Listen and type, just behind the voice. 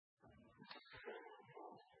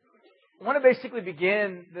I want to basically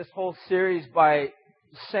begin this whole series by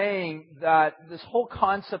saying that this whole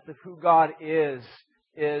concept of who God is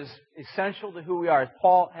essential to who we are. As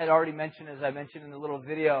Paul had already mentioned, as I mentioned in the little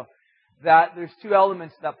video, that there's two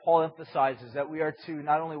elements that Paul emphasizes, that we are to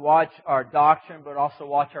not only watch our doctrine, but also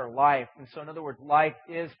watch our life. And so in other words, life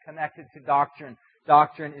is connected to doctrine.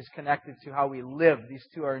 Doctrine is connected to how we live. These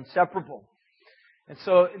two are inseparable. And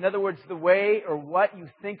so, in other words, the way or what you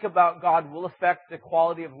think about God will affect the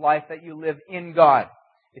quality of life that you live in God.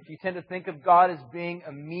 If you tend to think of God as being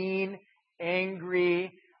a mean,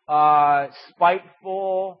 angry,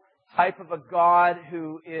 spiteful type of a God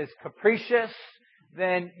who is capricious,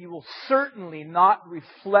 then you will certainly not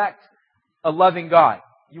reflect a loving God.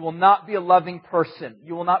 You will not be a loving person.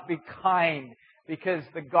 You will not be kind, because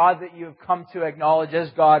the God that you have come to acknowledge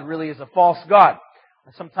as God really is a false God.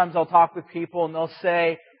 Sometimes I'll talk with people and they'll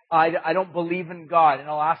say, I don't believe in God. And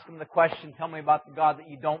I'll ask them the question, tell me about the God that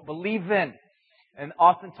you don't believe in. And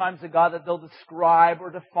oftentimes the God that they'll describe or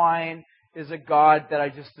define is a God that I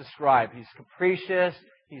just described. He's capricious,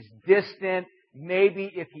 he's distant.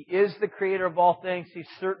 Maybe if he is the creator of all things, he's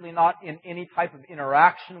certainly not in any type of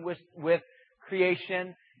interaction with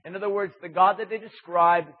creation. In other words, the God that they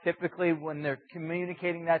describe, typically when they're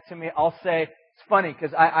communicating that to me, I'll say, it's funny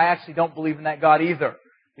because I actually don't believe in that God either,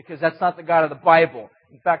 because that's not the God of the Bible.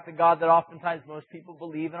 In fact, the God that oftentimes most people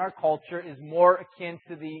believe in our culture is more akin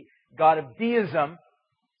to the God of deism.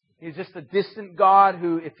 He's just a distant God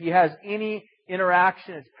who, if he has any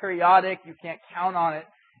interaction, it's periodic, you can't count on it.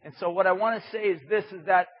 And so what I want to say is this, is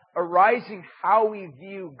that arising how we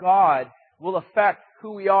view God will affect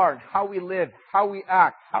who we are and how we live, how we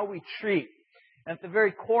act, how we treat. And at the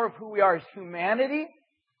very core of who we are is humanity.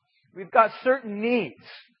 We've got certain needs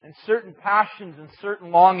and certain passions and certain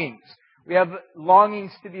longings. We have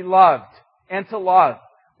longings to be loved and to love.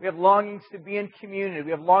 We have longings to be in community.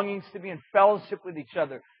 We have longings to be in fellowship with each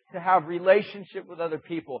other, to have relationship with other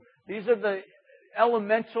people. These are the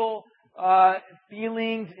elemental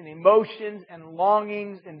feelings and emotions and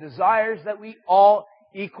longings and desires that we all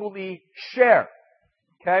equally share.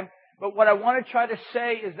 Okay? But what I want to try to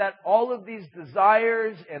say is that all of these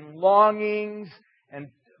desires and longings and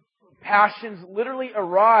passions literally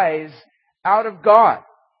arise out of God.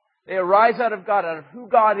 They arise out of God, out of who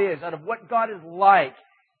God is, out of what God is like,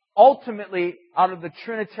 ultimately out of the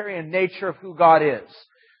Trinitarian nature of who God is.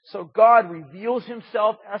 So God reveals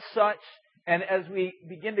Himself as such, and as we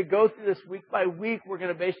begin to go through this week by week, we're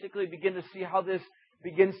going to basically begin to see how this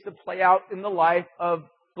begins to play out in the life of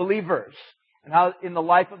believers, and how in the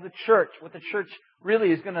life of the church, what the church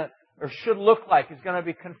really is going to, or should look like, is going to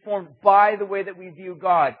be conformed by the way that we view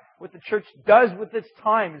God. What the church does with its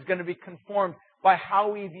time is going to be conformed by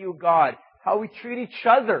how we view God. How we treat each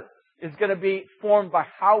other is going to be formed by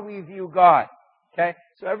how we view God. Okay?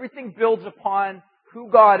 So everything builds upon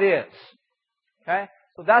who God is. Okay?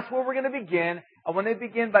 So that's where we're going to begin. I want to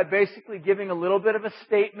begin by basically giving a little bit of a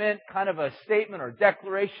statement, kind of a statement or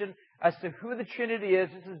declaration as to who the Trinity is.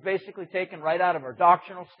 This is basically taken right out of our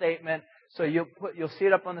doctrinal statement. So you'll see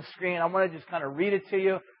it up on the screen. I want to just kind of read it to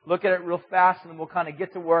you, look at it real fast, and then we'll kind of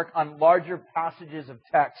get to work on larger passages of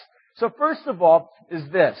text. So first of all is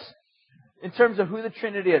this, in terms of who the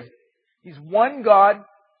Trinity is. He's one God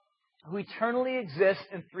who eternally exists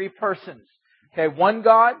in three persons. Okay, one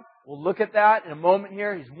God. We'll look at that in a moment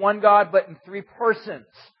here. He's one God, but in three persons.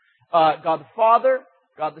 God the Father,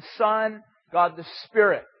 God the Son, God the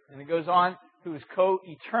Spirit. And it goes on, who is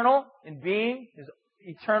co-eternal in being, is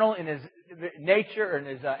eternal in His nature, or in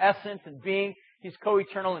His essence and being. He's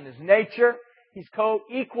co-eternal in His nature. He's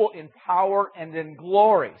co-equal in power and in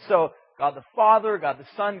glory. So, God the Father, God the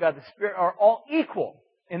Son, God the Spirit are all equal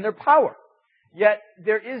in their power. Yet,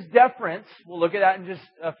 there is difference. We'll look at that in just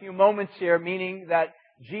a few moments here, meaning that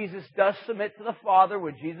Jesus does submit to the Father.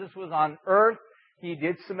 When Jesus was on earth, He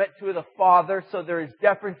did submit to the Father. So there is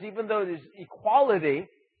difference, even though there's equality.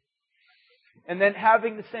 And then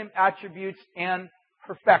having the same attributes and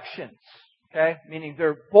perfections. Okay? Meaning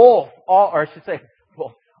they're both, or I should say,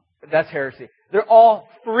 both. That's heresy. They're all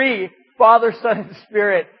three, Father, Son, and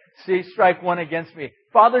Spirit. See, strike one against me.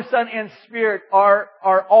 Father, Son, and Spirit are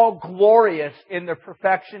all glorious in their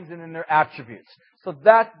perfections and in their attributes. So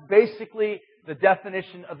that's basically the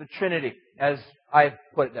definition of the Trinity, as I've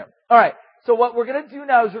put it there. Alright, so what we're going to do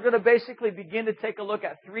now is we're going to basically begin to take a look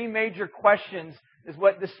at three major questions, is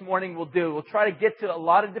what this morning we'll do. We'll try to get to a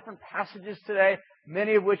lot of different passages today,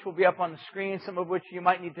 many of which will be up on the screen, some of which you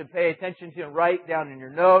might need to pay attention to and write down in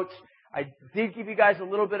your notes. I did give you guys a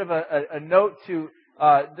little bit of a note to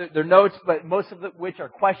their notes, but most of which are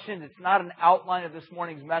questions. It's not an outline of this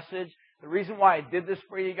morning's message. The reason why I did this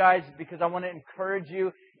for you guys is because I want to encourage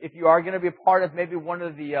you if you are going to be a part of maybe one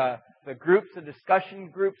of the groups, the discussion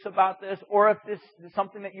groups about this, or if this is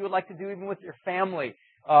something that you would like to do even with your family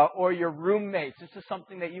or your roommates. This is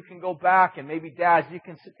something that you can go back, and maybe dads, you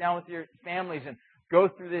can sit down with your families and go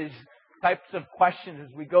through these types of questions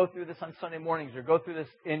as we go through this on Sunday mornings, or go through this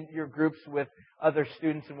in your groups with other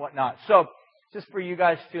students and whatnot. So just for you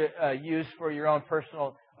guys to use for your own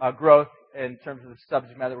personal growth in terms of the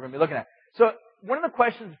subject matter we're going to be looking at. So one of the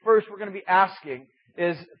questions first we're going to be asking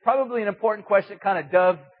is probably an important question that kind of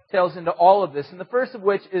dovetails into all of this. And the first of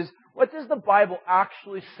which is, what does the Bible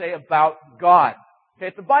actually say about God? Okay,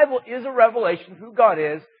 if the Bible is a revelation of who God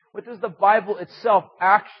is, what does the Bible itself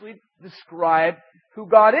actually describe who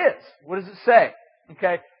God is? What does it say?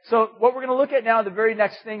 Okay, so what we're going to look at now, the very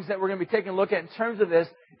next things that we're going to be taking a look at in terms of this,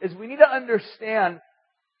 is we need to understand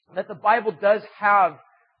that the Bible does have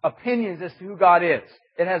opinions as to who God is.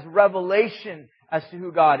 It has revelation as to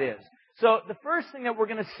who God is. So the first thing that we're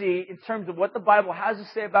going to see in terms of what the Bible has to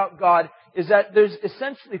say about God is that there's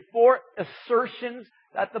essentially 4 assertions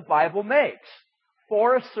that the Bible makes.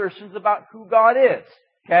 4 assertions about who God is.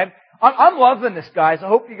 Okay? I'm loving this, guys. I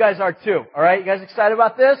hope you guys are too. Alright? You guys excited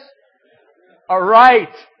about this?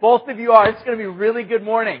 Alright. Both of you are. It's going to be a really good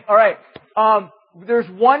morning. Alright. There's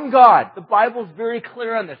one God. The Bible's very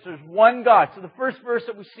clear on this. There's one God. So the first verse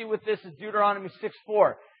that we see with this is Deuteronomy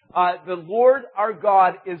 6:4. The Lord our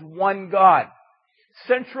God is one God.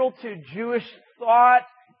 Central to Jewish thought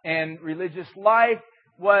and religious life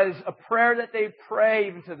was a prayer that they pray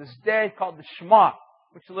even to this day called the Shema,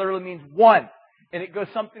 which literally means one. And it goes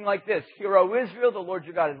something like this. Hear, O Israel, the Lord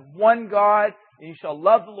your God is one God, and you shall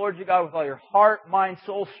love the Lord your God with all your heart, mind,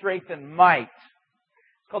 soul, strength, and might.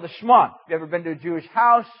 It's called the Shema. If you've ever been to a Jewish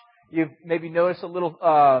house, you've maybe noticed a little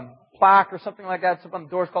plaque or something like that. It's up on the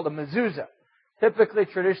door. It's called a mezuzah. Typically,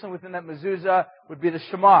 traditionally, within that mezuzah would be the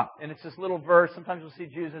Shema. And it's this little verse. Sometimes you'll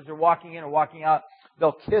see Jews as they're walking in or walking out,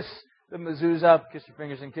 they'll kiss the mezuzah, kiss your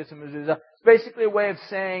fingers and kiss the mezuzah. It's basically a way of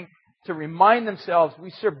saying, to remind themselves, we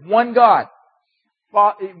serve one God.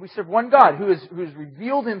 We serve one God who has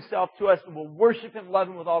revealed Himself to us, and will worship Him, love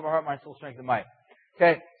Him with all of our heart, mind, soul, strength, and might.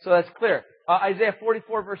 Okay, so that's clear. Isaiah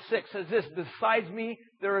 44 verse 6 says this, besides me,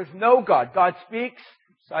 there is no God. God speaks,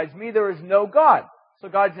 besides me, there is no God. So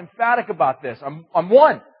God's emphatic about this. I'm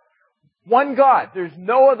one. One God. There's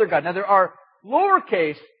no other God. Now there are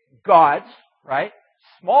lowercase gods, right?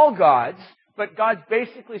 Small gods, but God's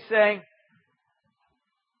basically saying,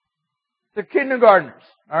 they're kindergartners,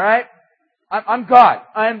 alright? I'm God.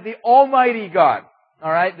 I'm the Almighty God.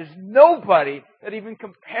 Alright? There's nobody that even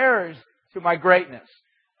compares to my greatness.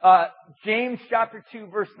 James chapter 2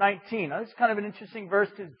 verse 19. Now this is kind of an interesting verse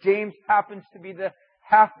because James happens to be the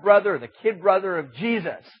half-brother, the kid brother of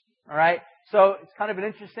Jesus. Alright? So it's kind of an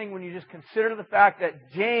interesting when you just consider the fact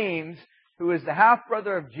that James, who is the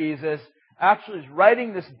half-brother of Jesus, actually is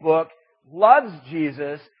writing this book, loves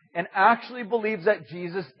Jesus, and actually believes that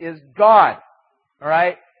Jesus is God.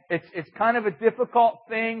 Alright? It's kind of a difficult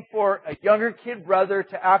thing for a younger kid brother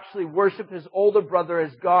to actually worship his older brother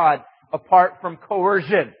as God apart from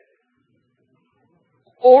coercion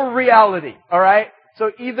or reality. Alright?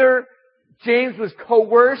 So either James was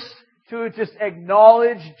coerced to just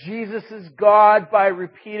acknowledge Jesus as God by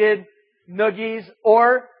repeated noogies,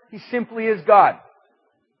 or he simply is God.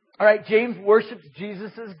 Alright, James worships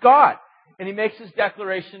Jesus as God. And he makes this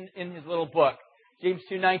declaration in his little book. James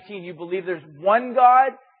 2:19, you believe there's one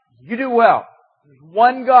God? You do well. There's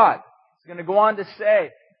one God. He's going to go on to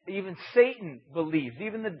say, even Satan believes,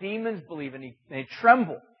 even the demons believe, and they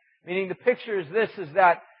tremble. Meaning the picture is this, is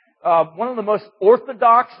that one of the most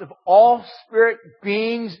orthodox of all spirit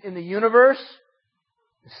beings in the universe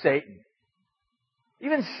is Satan.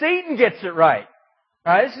 Even Satan gets it right.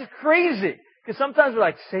 Alright, this is crazy. Because sometimes we're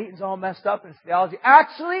like, Satan's all messed up in his theology.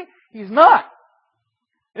 Actually, he's not.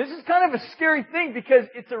 This is kind of a scary thing because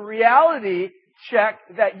it's a reality check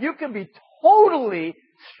that you can be totally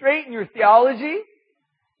straight in your theology,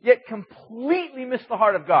 yet completely miss the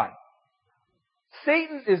heart of God.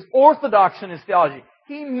 Satan is orthodox in his theology.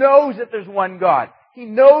 He knows that there's one God. He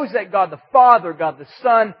knows that God the Father, God the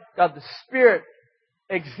Son, God the Spirit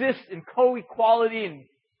exist in co-equality and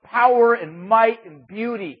power and might and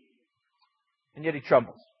beauty. And yet he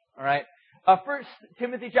trembles. Alright? 1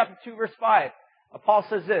 Timothy chapter 2 verse 5. Paul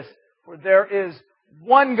says this, for there is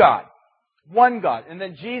one God. One God. And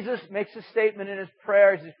then Jesus makes a statement in his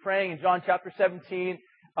prayer as he's praying in John chapter 17,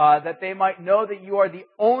 that they might know that you are the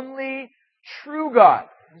only true God.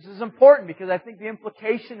 This is important because I think the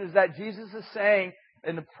implication is that Jesus is saying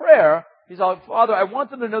in the prayer, he's like, Father, I want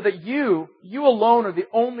them to know that you alone are the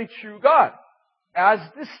only true God, as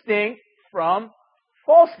distinct from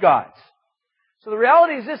false gods. So the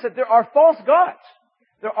reality is this, that there are false gods.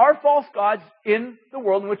 There are false gods in the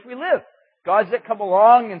world in which we live. Gods that come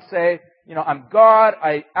along and say, I'm God,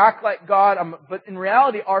 I act like God, but in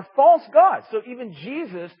reality are false gods. So even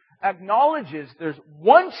Jesus acknowledges there's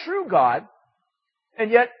one true God, and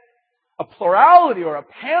yet a plurality or a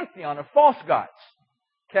pantheon of false gods.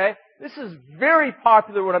 Okay? This is very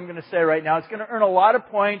popular, what I'm going to say right now. It's going to earn a lot of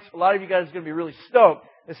points. A lot of you guys are going to be really stoked,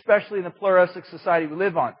 especially in the pluralistic society we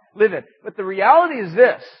live in. But the reality is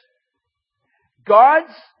this.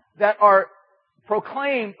 Gods that are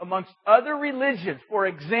proclaimed amongst other religions. For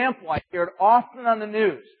example, I hear it often on the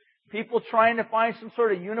news. People trying to find some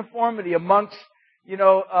sort of uniformity amongst,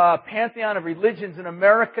 a pantheon of religions in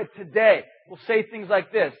America today will say things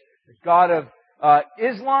like this. The God of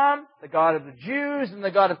Islam, the God of the Jews, and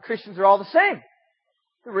the God of Christians are all the same.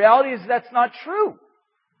 The reality is that's not true.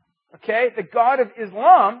 Okay? The God of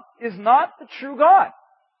Islam is not the true God.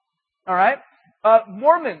 Alright?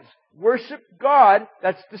 Mormons worship God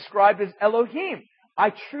that's described as Elohim.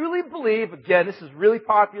 I truly believe, again, this is really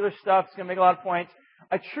popular stuff, it's going to make a lot of points.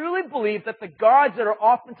 I truly believe that the gods that are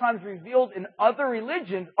oftentimes revealed in other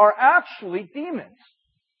religions are actually demons.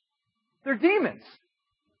 They're demons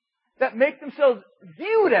that make themselves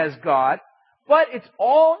viewed as God, but it's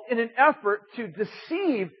all in an effort to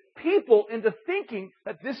deceive people into thinking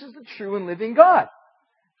that this is the true and living God.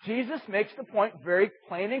 Jesus makes the point very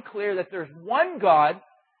plain and clear that there's one God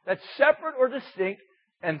that's separate or distinct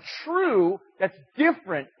and true that's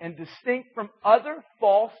different and distinct from other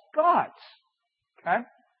false gods. Okay?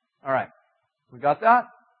 Alright. We got that?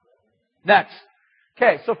 Next.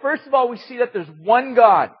 Okay, so first of all, we see that there's one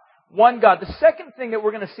God. One God. The second thing that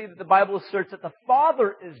we're going to see that the Bible asserts that the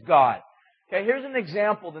Father is God. Okay, here's an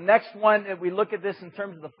example. The next one, that we look at this in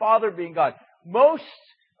terms of the Father being God. Most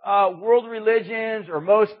world religions or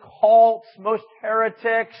most cults, most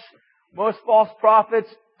heretics, most false prophets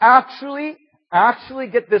actually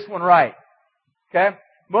get this one right. Okay?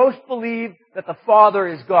 Most believe that the Father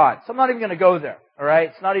is God. So I'm not even going to go there. Alright?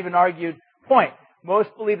 It's not even an argued point. Most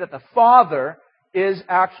believe that the Father is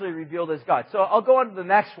actually revealed as God. So I'll go on to the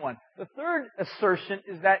next one. The third assertion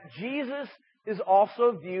is that Jesus is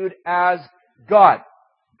also viewed as God.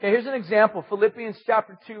 Okay, here's an example. Philippians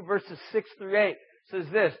chapter 2 verses 6 through 8 says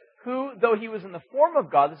this. Who, though he was in the form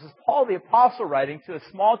of God, this is Paul the Apostle writing to a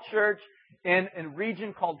small church in a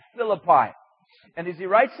region called Philippi. And as he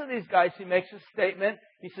writes to these guys, he makes a statement.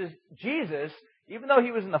 He says, Jesus, even though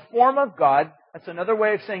he was in the form of God, that's another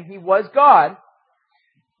way of saying he was God.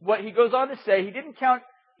 What he goes on to say, he didn't count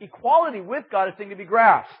equality with God a thing to be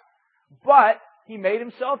grasped. But he made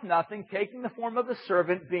himself nothing, taking the form of a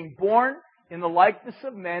servant, being born in the likeness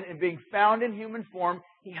of men, and being found in human form,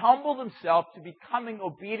 he humbled himself to becoming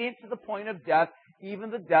obedient to the point of death, even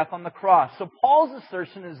the death on the cross. So Paul's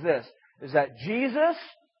assertion is this, is that Jesus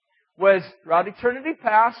was, throughout eternity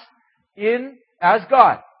past, as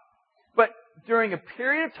God. But during a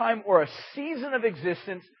period of time or a season of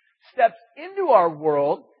existence, steps into our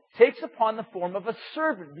world, takes upon the form of a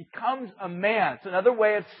servant, becomes a man. It's another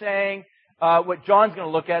way of saying what John's going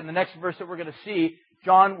to look at in the next verse that we're going to see.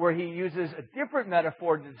 John, where he uses a different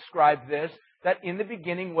metaphor to describe this, that in the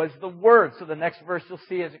beginning was the Word. So the next verse you'll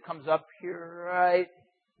see as it comes up here, right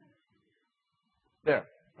there.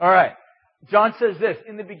 Alright. John says this,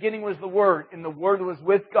 in the beginning was the Word, and the Word was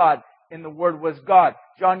with God, and the Word was God.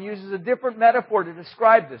 John uses a different metaphor to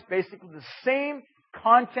describe this. Basically the same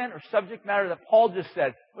content or subject matter that Paul just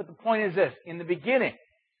said. But the point is this, in the beginning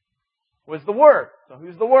was the Word. So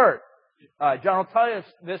who's the Word? John will tell us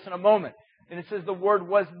this in a moment. And it says the Word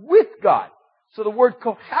was with God. So the Word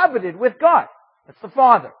cohabited with God. That's the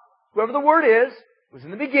Father. Whoever the Word is, was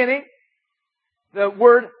in the beginning. The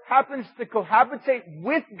Word happens to cohabitate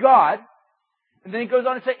with God. And then he goes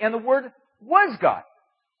on to say, and the Word was God.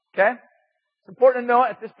 Okay? It's important to know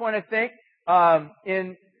at this point, I think,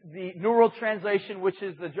 in the New World Translation, which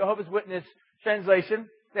is the Jehovah's Witness translation,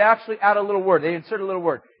 they actually add a little word. They insert a little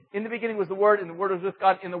word. In the beginning was the Word, and the Word was with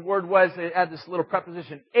God, and the Word was, they add this little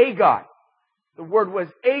preposition, a God. The Word was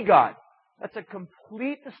a God. That's a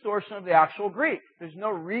complete distortion of the actual Greek. There's no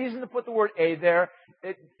reason to put the word a there.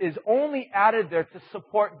 It is only added there to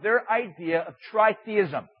support their idea of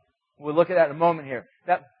tritheism. We'll look at that in a moment here.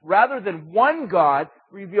 That rather than one God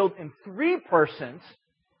revealed in three persons,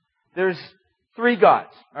 there's three gods.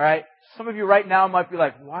 Alright? Some of you right now might be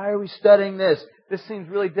like, why are we studying this? This seems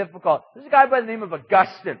really difficult. There's a guy by the name of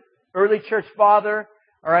Augustine, early church father.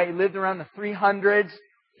 Alright, he lived around the 300s.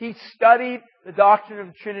 He studied the doctrine of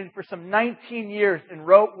the Trinity for some 19 years and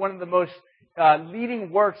wrote one of the most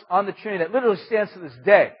leading works on the Trinity that literally stands to this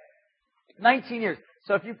day. 19 years.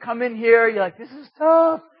 So if you come in here, you're like, this is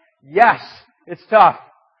tough. Yes, It's tough.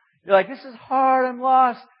 You're like, this is hard, I'm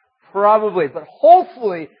lost. Probably. But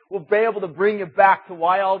hopefully, we'll be able to bring you back to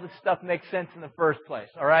why all this stuff makes sense in the first place.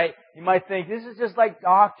 Alright? You might think, this is just like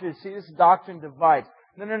doctrine. See, this is doctrine divides.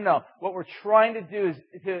 No. What we're trying to do is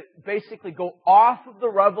to basically go off of the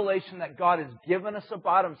revelation that God has given us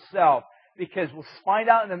about Himself, because we'll find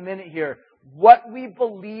out in a minute here, what we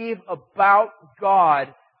believe about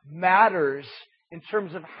God matters in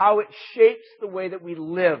terms of how it shapes the way that we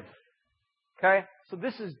live. Okay? So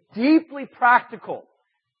this is deeply practical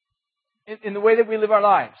in the way that we live our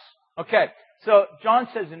lives. Okay. So John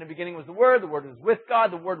says in the beginning was the Word was with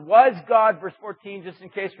God, the Word was God. Verse 14, just in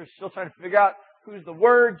case we're still trying to figure out who's the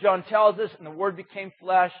Word, John tells us, and the Word became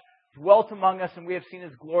flesh, dwelt among us, and we have seen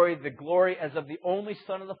His glory, the glory as of the only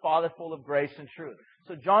Son of the Father, full of grace and truth.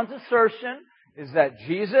 So John's assertion is that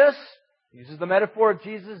Jesus, he uses the metaphor of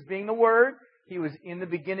Jesus being the Word, He was in the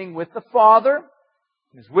beginning with the Father,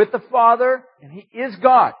 He was with the Father, and He is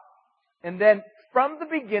God. And then from the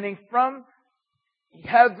beginning, from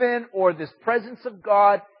heaven or this presence of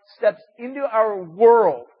God, steps into our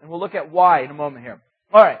world. And we'll look at why in a moment here.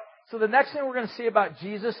 Alright, so the next thing we're going to see about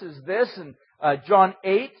Jesus is this. In John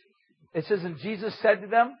 8, it says, and Jesus said to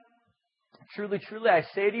them, truly, truly, I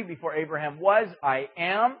say to you, before Abraham was, I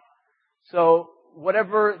am. So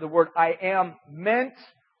whatever the word I am meant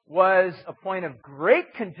was a point of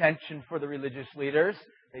great contention for the religious leaders.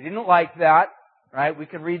 They didn't like that, right? We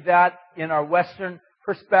can read that in our Western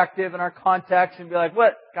perspective, in our context, and be like,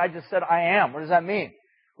 what? God just said I am. What does that mean?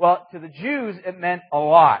 Well, to the Jews, it meant a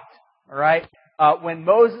lot, alright? When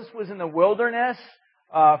Moses was in the wilderness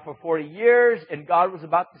for 40 years, and God was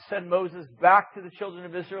about to send Moses back to the children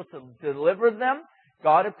of Israel to deliver them,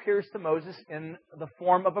 God appears to Moses in the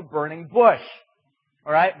form of a burning bush.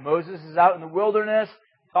 Alright? Moses is out in the wilderness,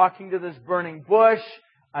 talking to this burning bush.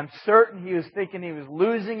 I'm certain he was thinking he was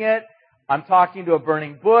losing it. I'm talking to a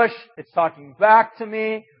burning bush. It's talking back to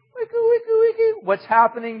me. Wiki. What's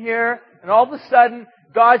happening here? And all of a sudden,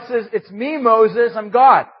 God says, it's me, Moses. I'm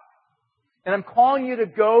God. And I'm calling you to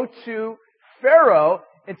go to Pharaoh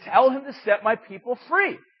and tell him to set my people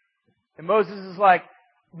free. And Moses is like,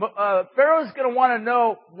 Pharaoh's going to want to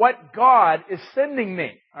know what God is sending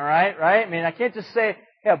me. Alright? Right? I mean, I can't just say,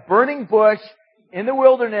 yeah, burning bush in the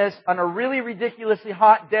wilderness on a really ridiculously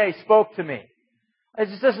hot day spoke to me. It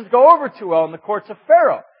just doesn't go over too well in the courts of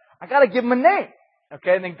Pharaoh. I got to give him a name.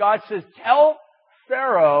 Okay, and then God says, tell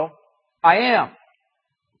Pharaoh, I am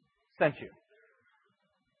sent you.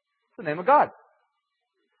 It's the name of God.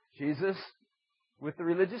 Jesus, with the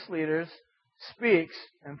religious leaders, speaks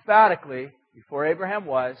emphatically, before Abraham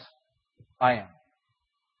was, I am.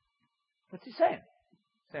 What's he saying?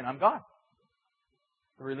 He's saying, I'm God.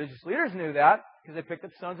 The religious leaders knew that because they picked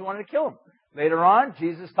up stones and wanted to kill him. Later on,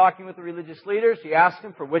 Jesus talking with the religious leaders, he asked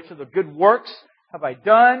them, for which of the good works have I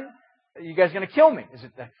done? Are you guys going to kill me? Is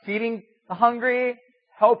it feeding the hungry,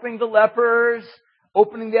 helping the lepers,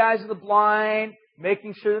 opening the eyes of the blind,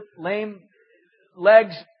 making sure that lame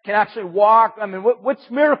legs can actually walk? I mean, which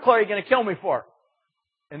miracle are you going to kill me for?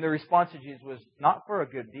 And the response of Jesus was, not for a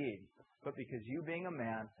good deed, but because you, being a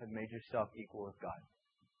man, have made yourself equal with God.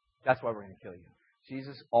 That's why we're going to kill you.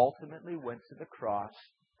 Jesus ultimately went to the cross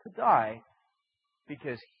to die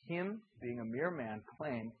because him, being a mere man,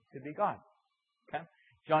 claimed to be God. Okay?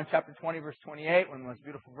 John chapter 20, verse 28, one of the most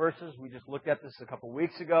beautiful verses. We just looked at this a couple of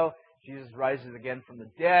weeks ago. Jesus rises again from the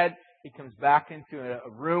dead. He comes back into a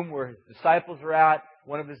room where his disciples are at.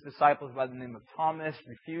 One of his disciples, by the name of Thomas,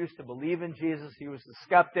 refused to believe in Jesus. He was the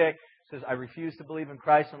skeptic. Says, I refuse to believe in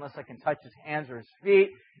Christ unless I can touch his hands or his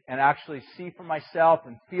feet and actually see for myself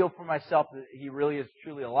and feel for myself that he really is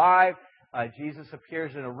truly alive. Jesus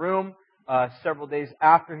appears in a room several days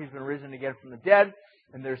after he's been risen again from the dead.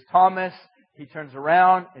 And there's Thomas. He turns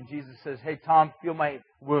around and Jesus says, hey, Tom, feel my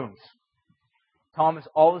wounds. Thomas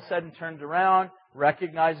all of a sudden turns around,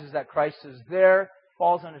 recognizes that Christ is there,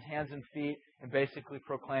 falls on his hands and feet, and basically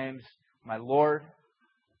proclaims, my Lord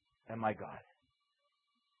and my God.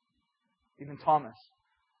 Even Thomas,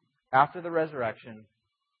 after the resurrection,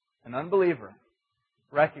 an unbeliever,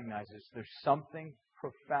 recognizes there's something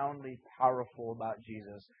profoundly powerful about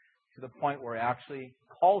Jesus to the point where he actually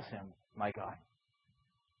calls him my God.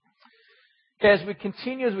 Okay, as we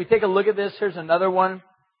continue, as we take a look at this, here's another one.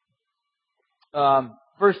 1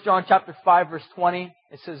 John chapter 5, verse 20,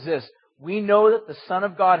 it says this, we know that the Son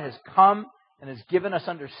of God has come and has given us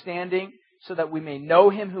understanding so that we may know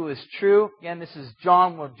him who is true. Again, this is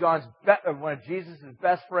John, one of Jesus'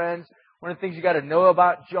 best friends. One of the things you got to know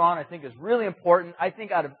about John, I think, is really important. I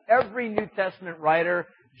think out of every New Testament writer,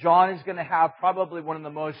 John is going to have probably one of the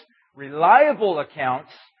most reliable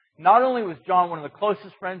accounts Not only was John one of the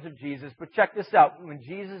closest friends of Jesus, but check this out. When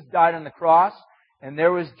Jesus died on the cross, and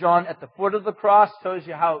there was John at the foot of the cross, tells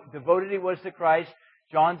you how devoted he was to Christ.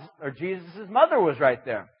 Jesus' mother was right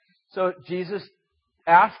there. So Jesus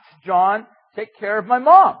asks John, take care of my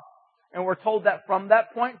mom. And we're told that from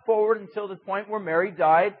that point forward until the point where Mary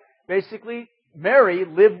died, basically Mary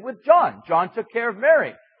lived with John. John took care of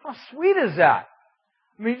Mary. How sweet is that?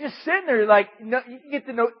 I mean, you're just sitting there, like, you can get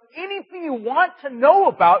to know anything you want to know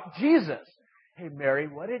about Jesus. Hey, Mary,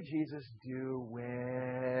 what did Jesus do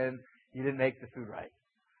when you didn't make the food right?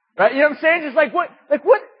 Right? You know what I'm saying? Just like what,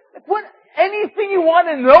 anything you want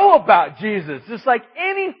to know about Jesus. Just like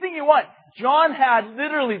anything you want. John had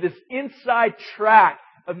literally this inside track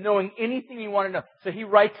of knowing anything you want to know. So he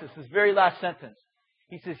writes this very last sentence.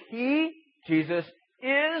 He says, He, Jesus,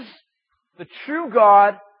 is the true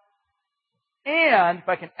God, and, if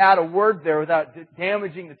I can add a word there without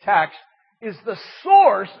damaging the text, is the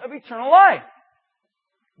source of eternal life.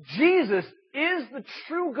 Jesus is the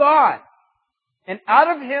true God, and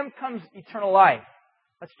out of Him comes eternal life.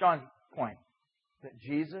 That's John's point, that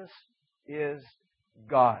Jesus is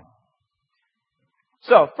God.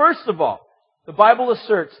 So, first of all, the Bible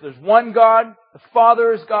asserts there's one God, the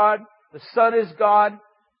Father is God, the Son is God.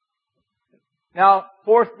 Now,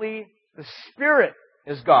 fourthly, the Spirit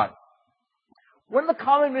is God. One of the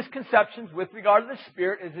common misconceptions with regard to the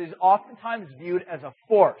Spirit is it is oftentimes viewed as a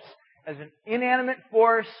force, as an inanimate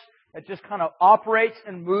force that just kind of operates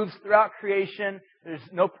and moves throughout creation. There's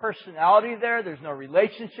no personality there. There's no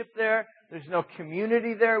relationship there. There's no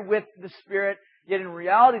community there with the Spirit. Yet in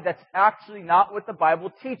reality, that's actually not what the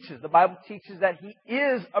Bible teaches. The Bible teaches that He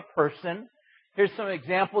is a person. Here's some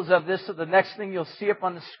examples of this. So the next thing you'll see up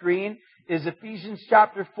on the screen is Ephesians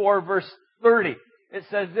chapter 4, verse 30. It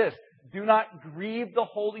says this, do not grieve the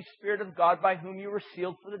Holy Spirit of God by whom you were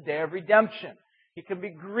sealed for the day of redemption. He can be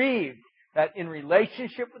grieved that in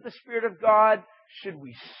relationship with the Spirit of God, should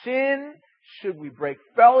we sin? Should we break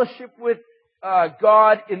fellowship with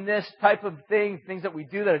God in this type of thing? Things that we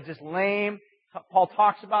do that are just lame. Paul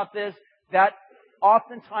talks about this. That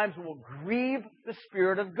oftentimes will grieve the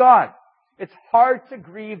Spirit of God. It's hard to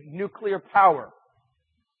grieve nuclear power.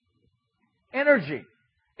 Energy.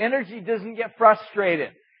 Energy doesn't get frustrated.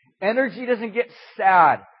 Energy doesn't get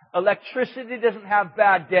sad. Electricity doesn't have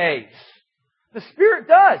bad days. The Spirit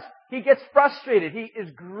does. He gets frustrated. He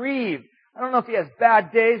is grieved. I don't know if he has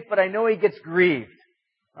bad days, but I know he gets grieved.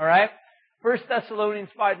 Alright? 1 Thessalonians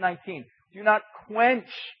 5:19. Do not quench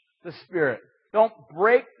the Spirit. Don't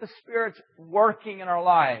break the Spirit's working in our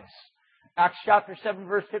lives. Acts chapter 7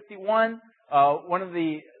 verse 51. One of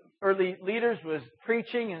the early leaders was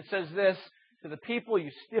preaching and says this to the people,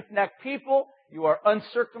 you stiff-necked people, you are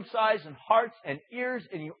uncircumcised in hearts and ears,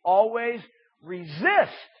 and you always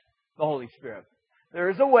resist the Holy Spirit. There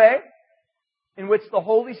is a way in which the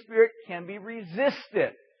Holy Spirit can be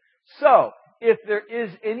resisted. So, if there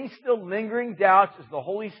is any still lingering doubts, is the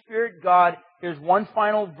Holy Spirit God? Here's one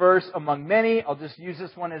final verse among many. I'll just use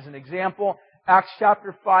this one as an example. Acts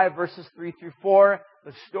chapter 5, verses 3 through 4.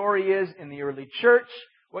 The story is in the early church.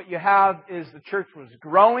 What you have is the church was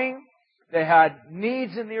growing. They had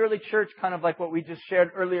needs in the early church, kind of like what we just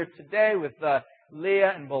shared earlier today with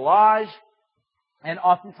Leah and Balaj. And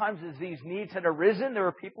oftentimes as these needs had arisen, there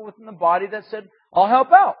were people within the body that said, I'll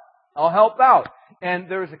help out. I'll help out. And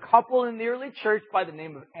there was a couple in the early church by the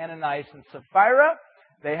name of Ananias and Sapphira.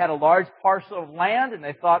 They had a large parcel of land and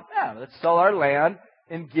they thought, let's sell our land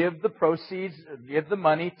and give the proceeds, give the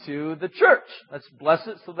money to the church. Let's bless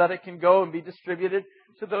it so that it can go and be distributed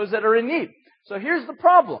to those that are in need. So here's the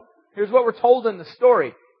problem. Here's what we're told in the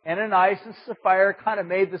story. Ananias and Sapphira kind of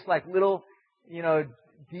made this like little,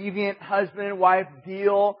 deviant husband and wife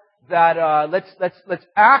deal that let's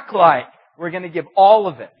act like we're going to give all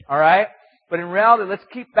of it, all right? But in reality, let's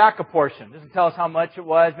keep back a portion. It doesn't tell us how much it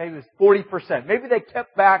was. Maybe it was 40%. Maybe they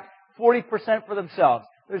kept back 40% for themselves.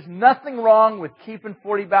 There's nothing wrong with keeping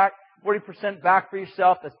 40% back for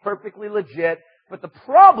yourself. That's perfectly legit. But the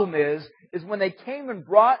problem is when they came and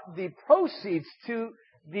brought the proceeds to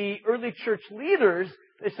the early church leaders,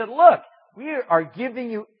 they said, look, we are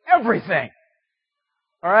giving you everything.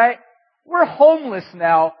 All right? We're homeless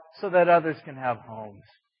now so that others can have homes.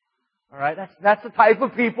 All right? That's the type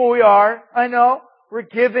of people we are. I know. We're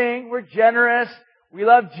giving. We're generous. We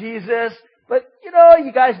love Jesus. But,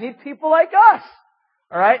 you guys need people like us.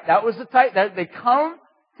 All right? That was the type that they come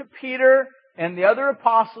to Peter and the other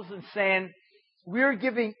apostles and saying, we're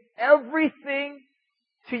giving everything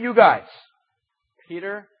to you guys.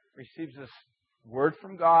 Peter receives this word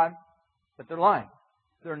from God that they're lying.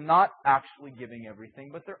 They're not actually giving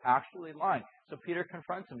everything, but they're actually lying. So Peter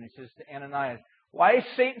confronts him and he says to Ananias, Why has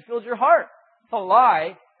Satan filled your heart? To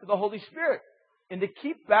lie to the Holy Spirit and to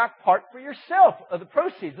keep back part for yourself of the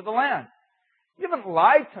proceeds of the land. You haven't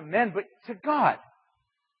lied to men, but to God.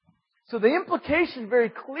 So the implication very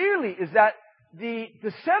clearly is that the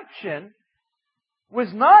deception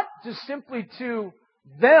was not just simply to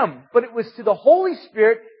them, but it was to the Holy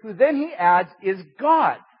Spirit, who then he adds is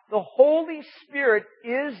God. The Holy Spirit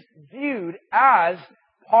is viewed as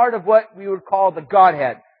part of what we would call the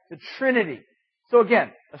Godhead, the Trinity. So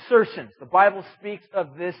again, assertions. The Bible speaks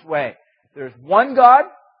of this way. There's one God.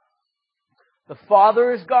 The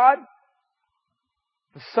Father is God.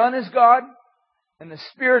 The Son is God. And the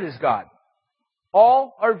Spirit is God.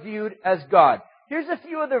 All are viewed as God. Here's a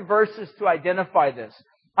few other verses to identify this.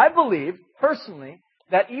 I believe, personally,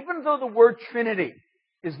 that even though the word Trinity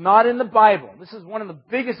is not in the Bible, this is one of the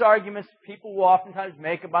biggest arguments people will oftentimes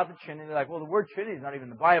make about the Trinity. They're like, well, the word Trinity is not even in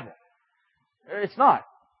the Bible. It's not.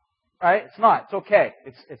 Right? It's not. It's okay.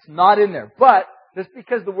 It's not in there. But just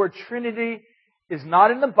because the word Trinity is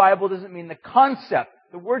not in the Bible doesn't mean the concept.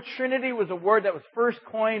 The word Trinity was a word that was first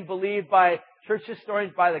coined, believed by church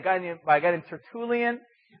historians, by a guy named Tertullian.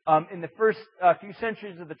 In the first few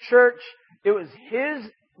centuries of the church, it was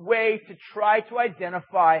his way to try to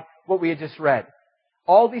identify what we had just read.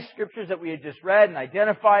 All these scriptures that we had just read and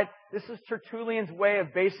identified, this is Tertullian's way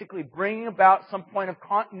of basically bringing about some point of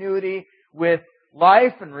continuity with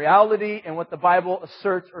life and reality and what the Bible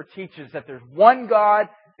asserts or teaches, that there's one God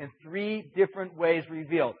in three different ways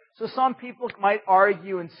revealed. So some people might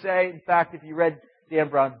argue and say, in fact, if you read Dan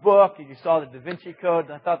Brown's book, and you saw the Da Vinci Code,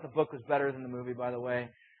 and I thought the book was better than the movie, by the way.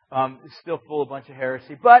 It's still full of a bunch of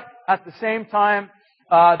heresy. But at the same time,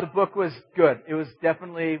 the book was good. It was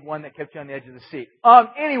definitely one that kept you on the edge of the seat.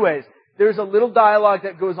 Anyways, there's a little dialogue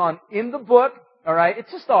that goes on in the book. All right,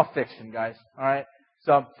 it's just all fiction, guys. All right.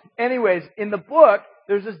 So, anyways, in the book,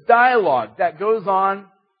 there's this dialogue that goes on.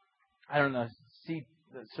 I don't know,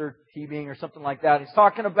 Sir Teabing or something like that. He's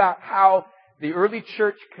talking about how the early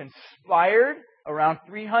church conspired around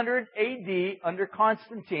 300 AD under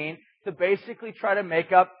Constantine to basically try to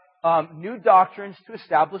make up new doctrines to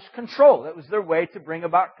establish control. That was their way to bring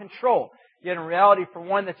about control. Yet in reality, for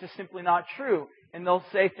one, that's just simply not true. And they'll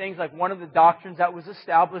say things like one of the doctrines that was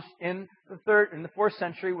established in the 4th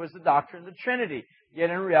century was the doctrine of the Trinity. Yet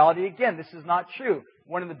in reality, again, this is not true.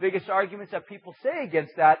 One of the biggest arguments that people say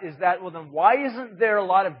against that is that, well, then why isn't there a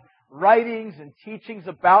lot of writings and teachings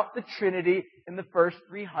about the Trinity in the first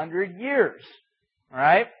 300 years? All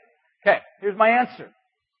right? Okay, here's my answer.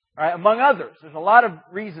 All right, among others. There's a lot of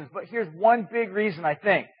reasons, but here's one big reason, I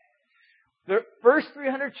think. The first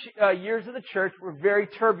 300 years of the church were very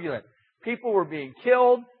turbulent. People were being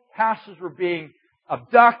killed. Pastors were being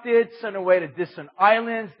abducted, sent away to distant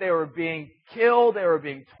islands. They were being killed. They were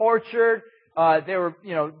being tortured.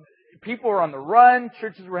 People were on the run.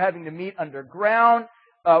 Churches were having to meet underground.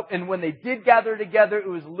 And when they did gather together, it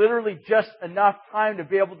was literally just enough time to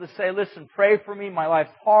be able to say, listen, pray for me. My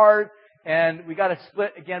life's hard. And we got to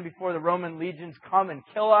split again before the Roman legions come and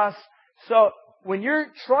kill us. So when you're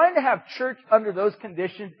trying to have church under those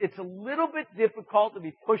conditions, it's a little bit difficult to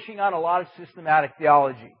be pushing out a lot of systematic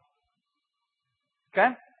theology. Okay?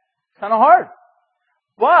 It's kind of hard.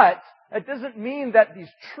 But that doesn't mean that these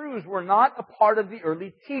truths were not a part of the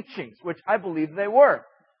early teachings, which I believe they were.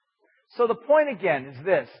 So the point again is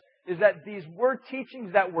this, is that these were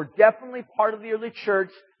teachings that were definitely part of the early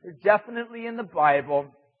church. They're definitely in the Bible,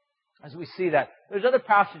 as we see that. There's other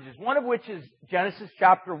passages, one of which is Genesis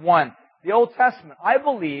chapter 1. The Old Testament, I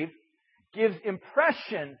believe, gives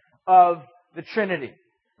impression of the Trinity.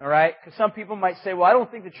 All right? Because some people might say, well, I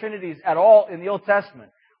don't think the Trinity is at all in the Old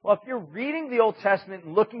Testament. Well, if you're reading the Old Testament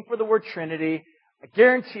and looking for the word Trinity, I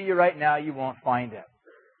guarantee you right now you won't find it.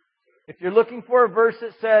 If you're looking for a verse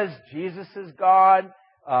that says Jesus is God,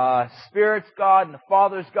 Spirit's God, and the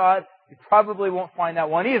Father's God, you probably won't find that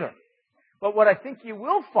one either. But what I think you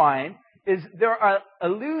will find is there are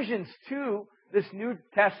allusions to this New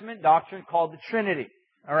Testament doctrine called the Trinity.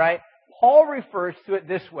 All right? Paul refers to it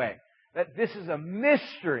this way, that this is a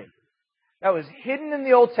mystery that was hidden in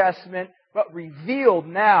the Old Testament, but revealed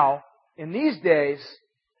now in these days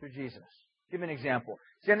through Jesus. I'll give an example.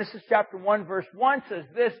 Genesis chapter 1 verse 1 says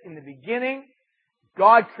this, in the beginning,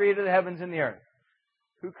 God created the heavens and the earth.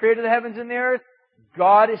 Who created the heavens and the earth?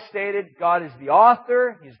 God is stated. God is the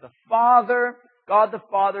author. He's the Father. God the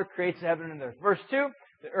Father creates the heaven and the earth. Verse 2,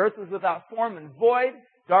 the earth was without form and void.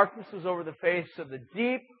 Darkness was over the face of the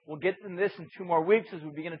deep. We'll get to this in 2 more weeks as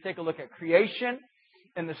we begin to take a look at creation.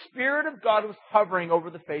 And the Spirit of God was hovering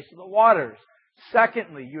over the face of the waters.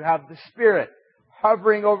 Secondly, you have the Spirit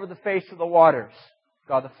hovering over the face of the waters.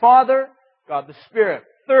 God the Father, God the Spirit.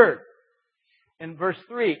 Third, In verse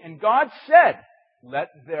 3, and God said, let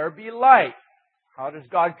there be light. How does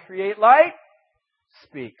God create light?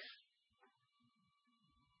 Speaks.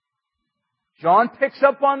 John picks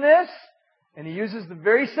up on this, and he uses the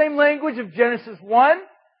very same language of Genesis 1,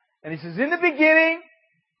 and he says, in the beginning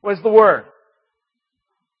was the Word.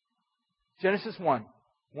 Genesis 1,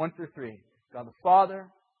 1 through 3. God the Father,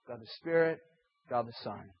 God the Spirit, God the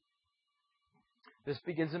Son. This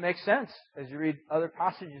begins to make sense as you read other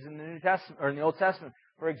passages in the New Testament or in the Old Testament.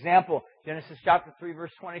 For example, Genesis chapter 3,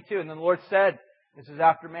 verse 22. And then the Lord said, this is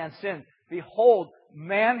after man sinned, behold,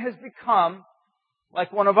 man has become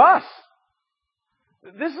like one of us.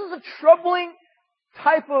 This is a troubling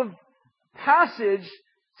type of passage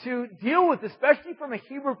to deal with, especially from a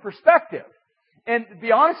Hebrew perspective. And to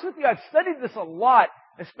be honest with you, I've studied this a lot,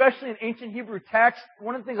 especially in ancient Hebrew texts.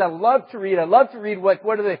 One of the things I love to read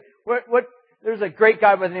there's a great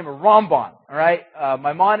guy by the name of Ramban, alright?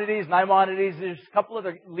 Maimonides, there's a couple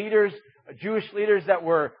other leaders, Jewish leaders that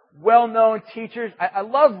were well-known teachers. I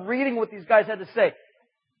love reading what these guys had to say.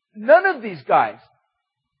 None of these guys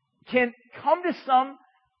can come to some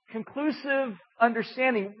conclusive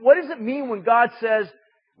understanding. What does it mean when God says,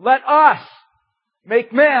 let us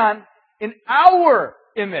make man in our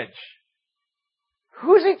image?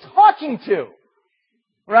 Who's He talking to?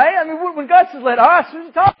 Right? I mean, when God says, let us, who's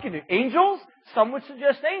He talking to? Angels? Some would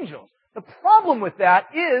suggest angels. The problem with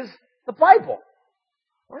that is the Bible.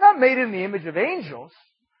 We're not made in the image of angels.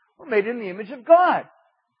 We're made in the image of God.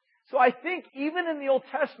 So I think even in the Old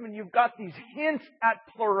Testament, you've got these hints at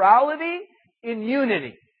plurality in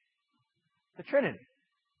unity. The Trinity.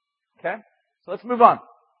 Okay? So let's move on.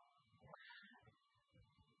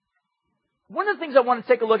 One of the things I want to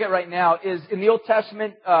take a look at right now is in the Old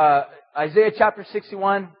Testament, Isaiah chapter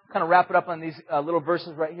 61, kind of wrap it up on these little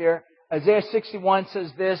verses right here. Isaiah 61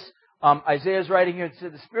 says this, Isaiah's writing here, it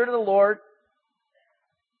says, the Spirit of the Lord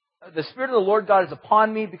God is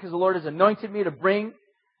upon me because the Lord has anointed me to bring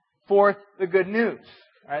forth the good news.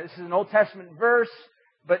 All right, this is an Old Testament verse,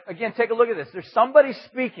 but again, take a look at this. There's somebody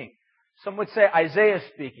speaking. Some would say Isaiah is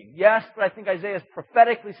speaking. Yes, but I think Isaiah is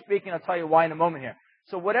prophetically speaking. I'll tell you why in a moment here.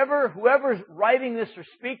 So whoever's writing this or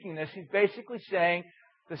speaking this, he's basically saying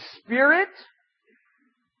the Spirit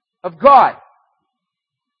of God,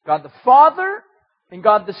 God the Father and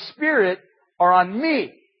God the Spirit are on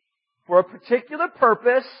me for a particular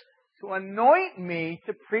purpose, to anoint me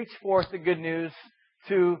to preach forth the good news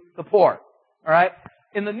to the poor. Alright?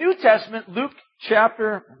 In the New Testament, Luke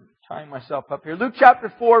chapter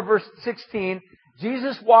 4, verse 16,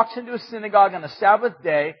 Jesus walks into a synagogue on a Sabbath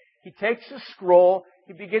day. He takes a scroll.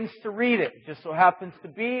 He begins to read it. It just so happens to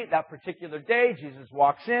be that particular day, Jesus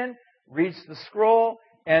walks in, reads the scroll,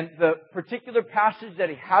 and the particular passage that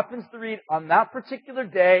he happens to read on that particular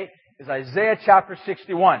day is Isaiah chapter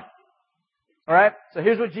 61. Alright? So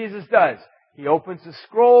here's what Jesus does. He opens the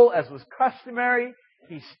scroll as was customary.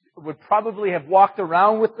 He would probably have walked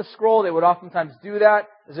around with the scroll. They would oftentimes do that.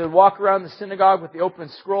 As they would walk around the synagogue with the open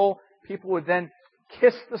scroll, people would then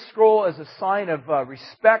kiss the scroll as a sign of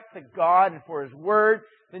respect to God and for His Word.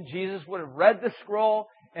 Then Jesus would have read the scroll,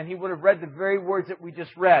 and He would have read the very words that we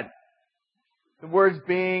just read. The words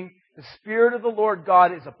being, the Spirit of the Lord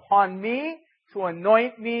God is upon me to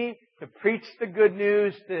anoint me, to preach the good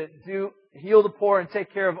news, to heal the poor and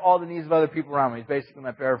take care of all the needs of other people around me. Is basically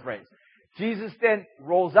my paraphrase. Jesus then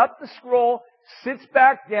rolls up the scroll, sits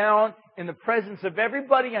back down in the presence of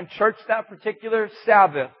everybody on church that particular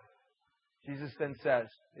Sabbath. Jesus then says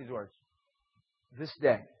these words, this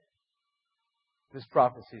day, this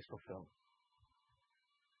prophecy is fulfilled.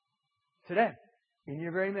 Today, in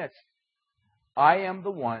your very midst, I am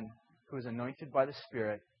the one who is anointed by the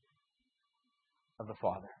Spirit of the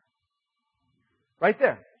Father. Right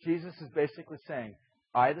there, Jesus is basically saying,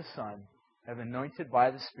 I, the Son, have anointed by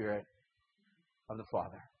the Spirit of the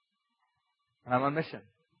Father. And I'm on mission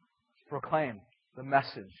to proclaim the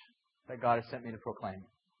message that God has sent me to proclaim.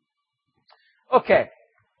 Okay,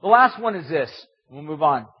 the last one is this. We'll move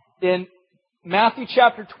on. In Matthew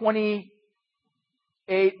chapter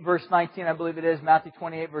 28, verse 19, I believe it is, Matthew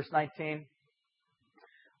 28, verse 19,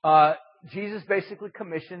 Jesus basically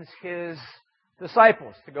commissions His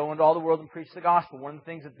disciples to go into all the world and preach the gospel. One of the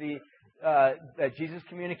things that Jesus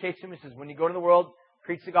communicates to them, He says, when you go to the world,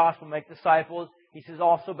 preach the gospel, make disciples. He says,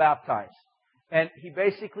 also baptize. And He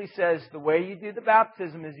basically says the way you do the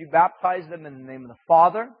baptism is you baptize them in the name of the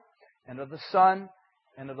Father and of the Son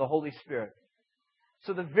and of the Holy Spirit.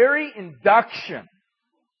 So the very induction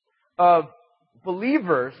of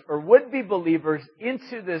believers or would-be believers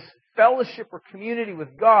into this fellowship or community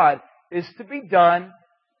with God is to be done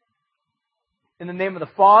in the name of the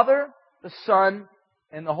Father, the Son,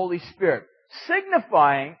 and the Holy Spirit.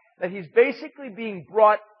 signifying that He's basically being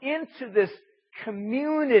brought into this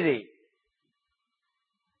community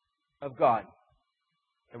of God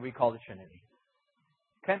that we call the Trinity.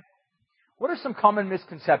 Okay? What are some common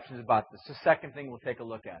misconceptions about this? The second thing we'll take a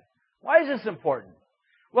look at. Why is this important?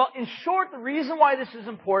 Well, in short, the reason why this is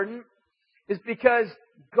important is because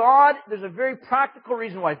there's a very practical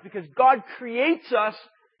reason why. It's because God creates us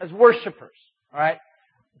as worshipers. Alright?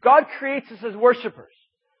 God creates us as worshipers.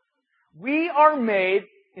 We are made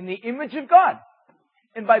in the image of God.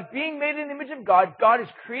 And by being made in the image of God, God has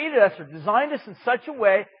created us or designed us in such a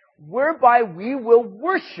way whereby we will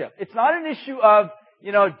worship. It's not an issue of,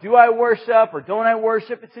 do I worship or don't I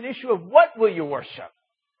worship? It's an issue of what will you worship?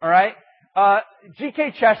 Alright?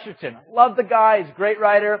 G.K. Chesterton, love the guy, he's a great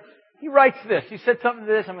writer. He writes this. He said something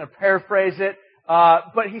to this, I'm going to paraphrase it.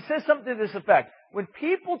 But he says something to this effect. When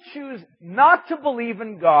people choose not to believe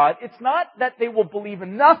in God, it's not that they will believe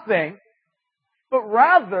in nothing, but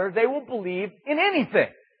rather they will believe in anything.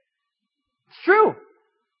 It's true.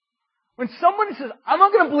 When someone says, I'm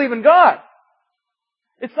not going to believe in God,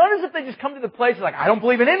 it's not as if they just come to the place like, I don't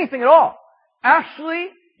believe in anything at all. Actually,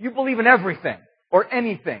 you believe in everything or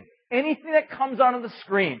anything. Anything that comes onto the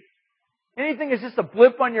screen. Anything is just a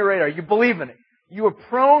blip on your radar. You believe in it. You are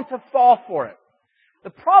prone to fall for it. The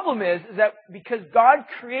problem is that because God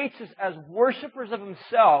creates us as worshipers of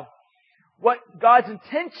Himself, what God's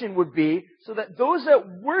intention would be so that those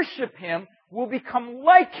that worship Him will become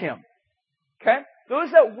like Him. Okay? Those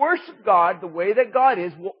that worship God the way that God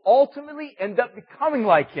is will ultimately end up becoming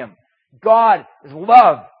like Him. God is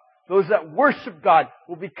love. Those that worship God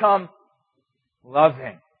will become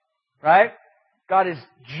loving. Right? God is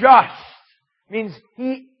just. Means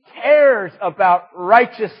He cares about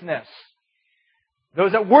righteousness.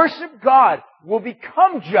 Those that worship God will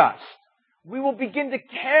become just. We will begin to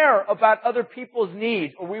care about other people's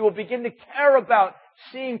needs, or we will begin to care about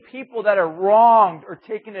seeing people that are wronged or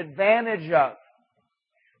taken advantage of.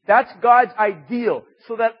 That's God's ideal.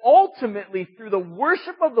 So that ultimately, through the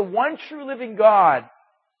worship of the one true living God,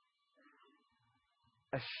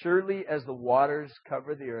 as surely as the waters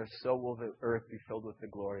cover the earth, so will the earth be filled with the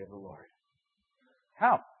glory of the Lord.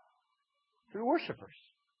 How? Through worshipers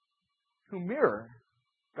who mirror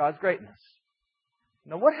God's greatness.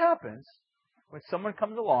 Now what happens when someone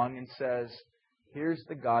comes along and says, here's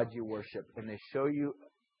the God you worship, and they show you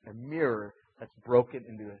a mirror that's broken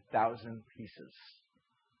into 1,000 pieces?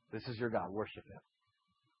 This is your God, worship Him.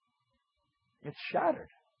 It's shattered.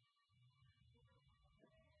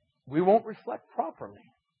 We won't reflect properly.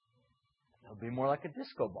 It'll be more like a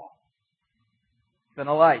disco ball than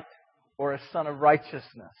a light or a sun of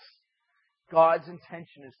righteousness. God's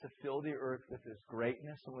intention is to fill the earth with His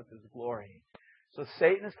greatness and with His glory. So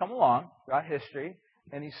Satan has come along throughout history,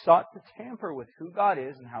 and he sought to tamper with who God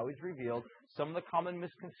is and how He's revealed. Some of the common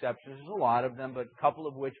misconceptions, there's a lot of them, but a couple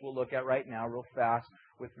of which we'll look at right now real fast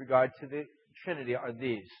with regard to the Trinity are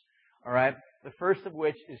these. Alright? The first of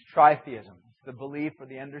which is tritheism. It's the belief or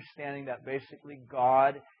the understanding that basically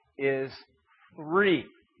God is three.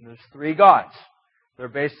 There's three gods. They're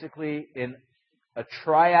basically in a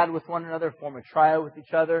triad with one another, form a triad with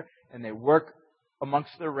each other, and they work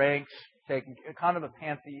amongst their ranks, taking kind of a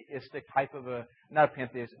pantheistic type of not a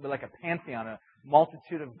pantheist, but like a pantheon, a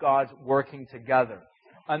multitude of gods working together.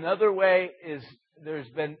 Another way is, there's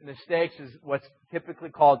been mistakes, is what's typically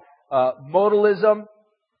called modalism.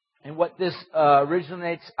 And what this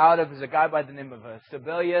originates out of is a guy by the name of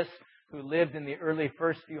Sabellius, who lived in the early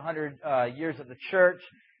first few hundred years of the church.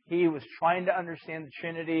 He was trying to understand the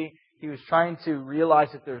Trinity. He was trying to realize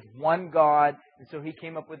that there's one God. And so he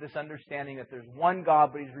came up with this understanding that there's one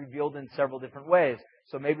God, but He's revealed in several different ways.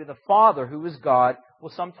 So maybe the Father, who is God, will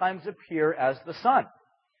sometimes appear as the Son.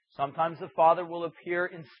 Sometimes the Father will appear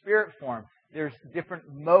in spirit form. There's different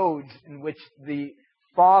modes in which the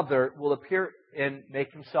Father will appear and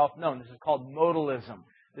make Himself known. This is called modalism.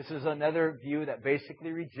 This is another view that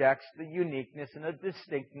basically rejects the uniqueness and the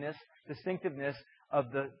distinctiveness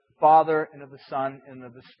of the Father and of the Son and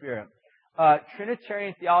of the Spirit.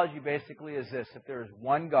 Trinitarian theology basically is this: that there is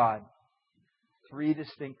one God, three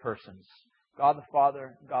distinct persons. God the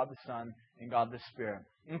Father, God the Son, and God the Spirit.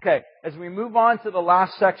 Okay, as we move on to the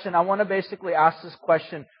last section, I want to basically ask this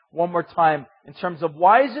question one more time in terms of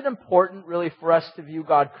why is it important really for us to view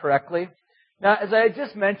God correctly? Now, as I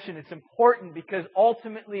just mentioned, it's important because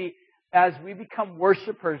ultimately, as we become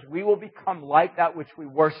worshipers, we will become like that which we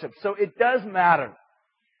worship. So it does matter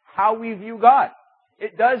how we view God.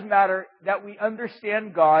 It does matter that we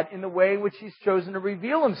understand God in the way in which He's chosen to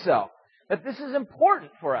reveal Himself. That this is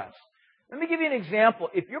important for us. Let me give you an example.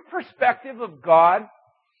 If your perspective of God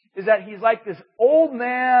is that he's like this old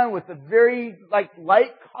man with a very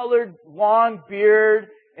light-colored long beard,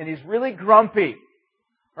 and he's really grumpy.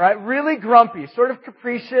 Right? Really grumpy, sort of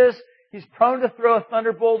capricious. He's prone to throw a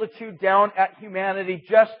thunderbolt or two down at humanity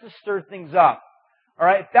just to stir things up.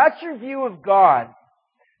 Alright? If that's your view of God,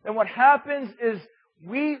 then what happens is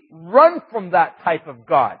we run from that type of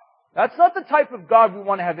God. That's not the type of God we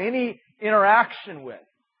want to have any interaction with.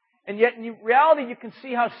 And yet in reality you can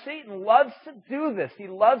see how Satan loves to do this. He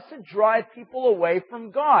loves to drive people away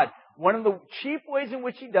from God. One of the chief ways in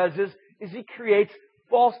which he does this is he creates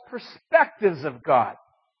false perspectives of God,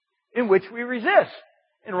 in which we resist.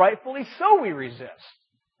 And rightfully so we resist.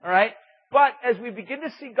 Alright? But as we begin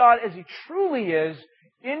to see God as He truly is,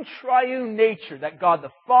 in triune nature, that God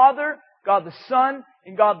the Father, God the Son,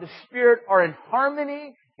 and God the Spirit are in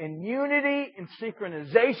harmony, in unity, in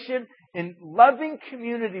synchronization, in loving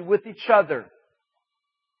community with each other,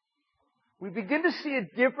 we begin to see a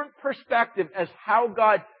different perspective as how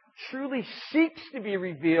God truly seeks to be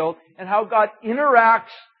revealed and how God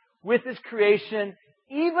interacts with His creation,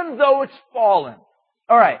 even though it's fallen.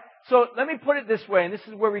 Alright, so let me put it this way, and this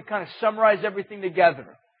is where we kind of summarize everything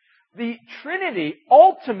together. The Trinity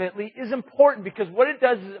ultimately is important because what it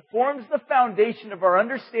does is it forms the foundation of our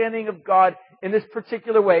understanding of God in this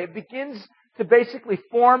particular way. It begins to basically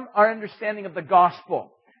form our understanding of the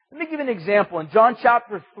gospel. Let me give you an example. In John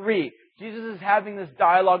chapter 3, Jesus is having this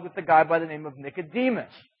dialogue with a guy by the name of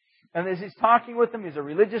Nicodemus. And as he's talking with him, he's a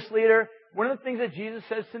religious leader. One of the things that Jesus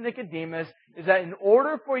says to Nicodemus is that in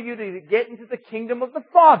order for you to get into the kingdom of the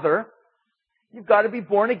Father, you've got to be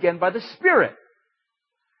born again by the Spirit.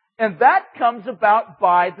 And that comes about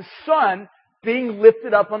by the Son being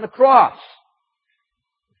lifted up on the cross.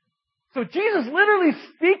 So Jesus literally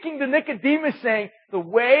speaking to Nicodemus saying, the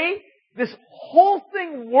way this whole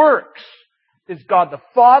thing works is God the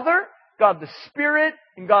Father, God the Spirit,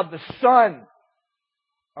 and God the Son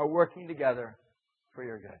are working together for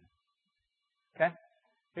your good. Okay?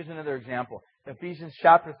 Here's another example. Ephesians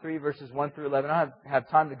chapter 3, verses 1 through 11. I don't have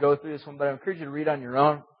time to go through this one, but I encourage you to read on your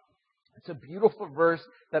own. It's a beautiful verse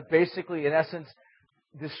that basically, in essence,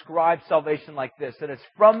 describes salvation like this. That it's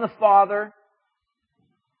from the Father,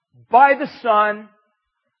 by the Son,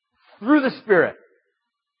 through the Spirit.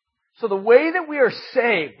 So the way that we are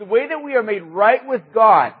saved, the way that we are made right with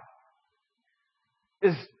God,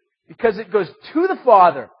 is because it goes to the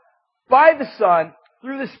Father, by the Son,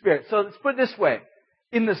 through the Spirit. So let's put it this way.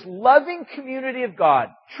 In this loving community of God,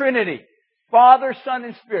 Trinity, Father, Son,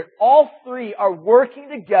 and Spirit, all three are working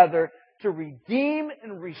together to redeem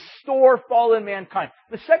and restore fallen mankind.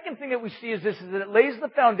 The second thing that we see is this, is that it lays the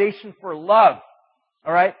foundation for love.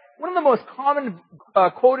 Alright? One of the most common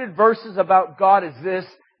quoted verses about God is this,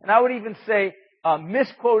 and I would even say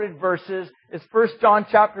misquoted verses, is 1 John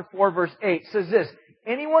chapter 4, verse 8. It says this,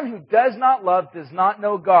 anyone who does not love does not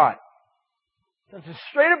know God. So it's just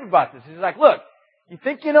straight up about this. He's like, look, you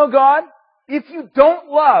think you know God? If you don't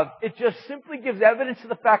love, it just simply gives evidence of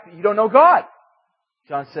the fact that you don't know God.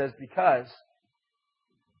 John says, because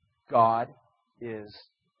God is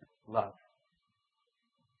love.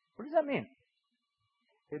 What does that mean?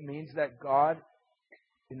 It means that God,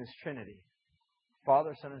 in this Trinity,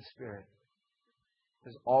 Father, Son, and Spirit,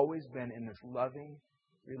 has always been in this loving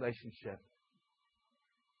relationship.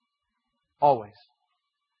 Always.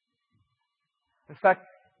 In fact,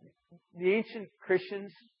 the ancient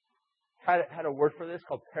Christians had a word for this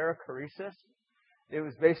called perichoresis. It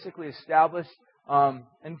was basically established, and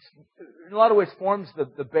in a lot of ways forms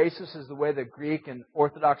the basis is the way that Greek and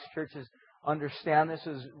Orthodox churches understand this.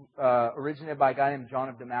 Is originated by a guy named John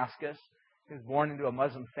of Damascus. He was born into a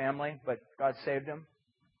Muslim family, but God saved him.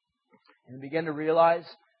 And he began to realize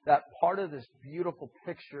that part of this beautiful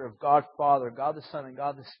picture of God Father, God the Son, and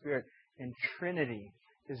God the Spirit in Trinity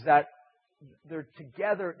is that they're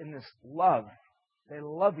together in this love. They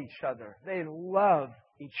love each other. They love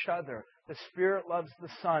each other. The Spirit loves the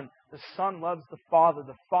Son loves the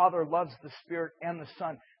Father loves the Spirit and the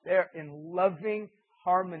Son. They're in loving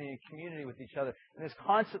harmony and community with each other. And this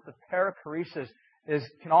concept of perichoresis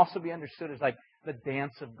can also be understood as like the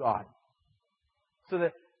dance of God. So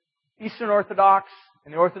the Eastern Orthodox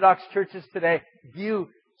and the Orthodox churches today view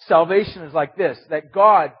salvation as like this, that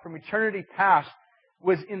God from eternity past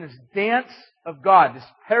was in this dance of God, this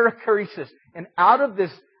perichoresis, and out of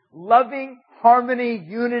this loving harmony,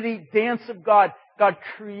 unity, dance of God, God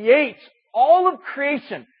creates all of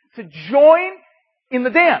creation to join in the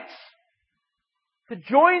dance. To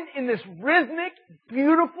join in this rhythmic,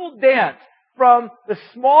 beautiful dance from the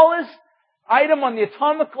smallest item on the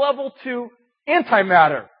atomic level to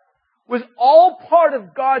antimatter. was all part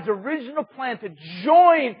of God's original plan to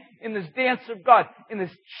join in this dance of God, in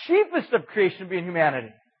this chiefest of creation being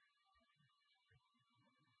humanity.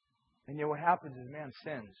 And yet what happens is man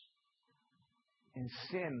sins. And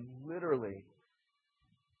sin literally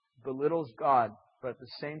belittles God, but at the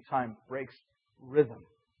same time breaks rhythm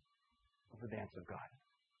of the dance of God.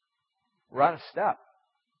 We're out of step.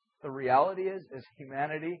 The reality is, as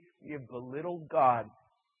humanity, we have belittled God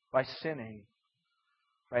by sinning,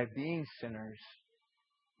 by being sinners,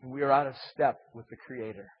 and we are out of step with the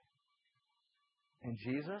Creator. And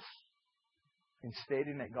Jesus, in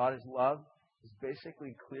stating that God is love, is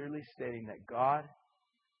basically clearly stating that God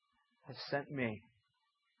has sent me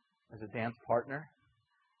as a dance partner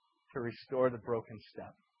to restore the broken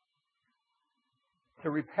step, to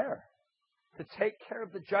repair, to take care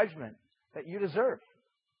of the judgment that you deserve,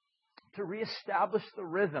 to reestablish the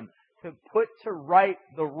rhythm, to put to right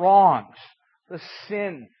the wrongs, the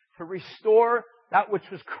sin, to restore that which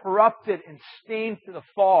was corrupted and stained through the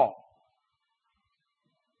fall.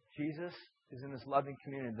 Jesus is in this loving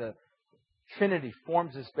community. The Trinity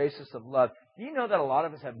forms this basis of love. Do you know that a lot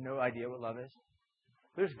of us have no idea what love is?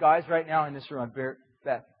 There's guys right now in this room, I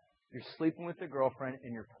bet you're sleeping with your girlfriend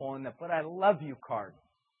and you're pulling that, but I love you card.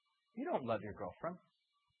 You don't love your girlfriend.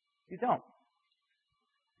 You don't.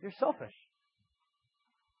 You're selfish.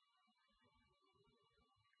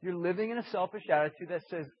 You're living in a selfish attitude that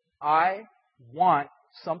says, I want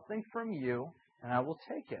something from you and I will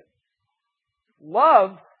take it.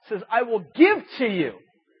 Love says, I will give to you.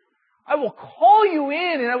 I will call you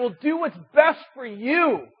in and I will do what's best for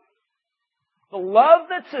you. The love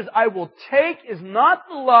that says, I will take is not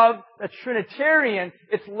the love that's Trinitarian.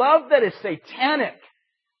 It's love that is satanic.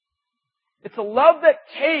 It's a love that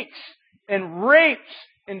takes and rapes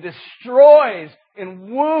and destroys and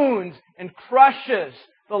wounds and crushes.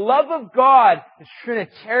 The love of God is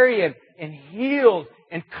Trinitarian and heals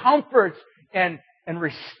and comforts and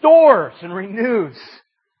restores and renews.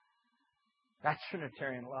 That's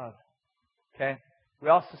Trinitarian love. Okay? We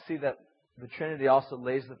also see that the Trinity also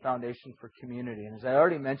lays the foundation for community. And as I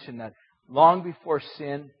already mentioned that long before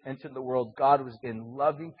sin entered the world, God was in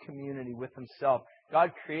loving community with Himself.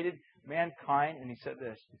 God created mankind and He said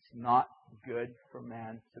this, it's not good for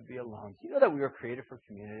man to be alone. Do you know that we were created for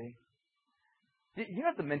community? Do you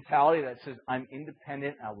know the mentality that says, I'm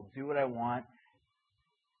independent, I will do what I want,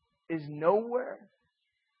 is nowhere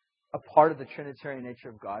a part of the Trinitarian nature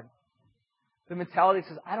of God? The mentality that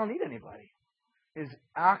says, I don't need anybody, is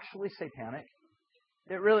actually satanic.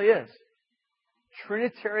 It really is.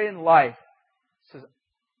 Trinitarian life says,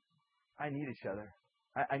 I need each other.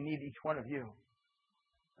 I need each one of you.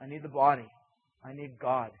 I need the body. I need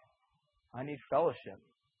God. I need fellowship.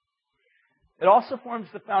 It also forms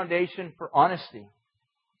the foundation for honesty.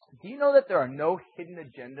 Do you know that there are no hidden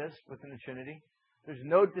agendas within the Trinity? There's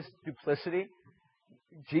no duplicity.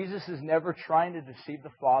 Jesus is never trying to deceive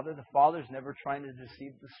the Father. The Father is never trying to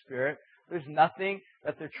deceive the Spirit. There's nothing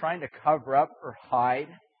that they're trying to cover up or hide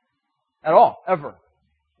at all, ever.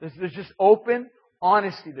 There's just open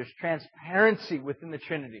honesty. There's transparency within the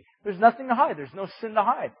Trinity. There's nothing to hide. There's no sin to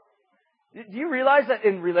hide. Do you realize that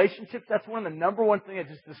in relationships, that's one of the number one thing that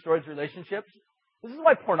just destroys relationships? This is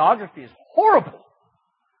why pornography is horrible.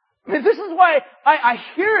 I mean, this is why I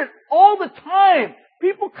hear it all the time.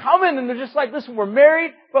 People come in and they're just like, listen, we're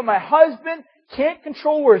married, but my husband can't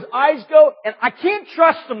control where his eyes go, and I can't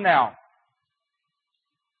trust him now.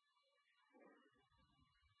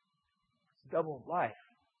 It's double life.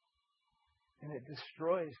 And it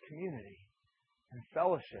destroys community and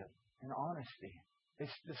fellowship and honesty.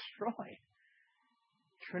 It's destroyed.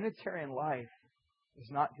 Trinitarian life is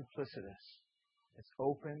not duplicitous. It's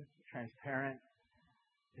open, transparent.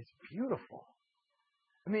 It's beautiful.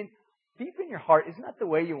 I mean, deep in your heart, isn't that the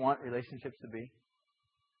way you want relationships to be?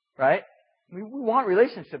 Right? I mean, we want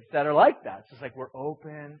relationships that are like that. It's just like we're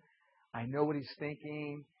open. I know what he's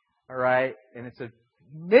thinking. All right? And it's a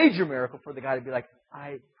major miracle for the guy to be like,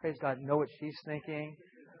 I, praise God, know what she's thinking.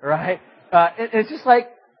 All right? And it's just like,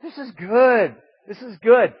 this is good. This is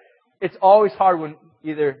good. It's always hard when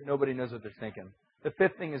either nobody knows what they're thinking. The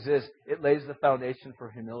fifth thing is this. It lays the foundation for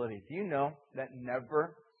humility. Do you know that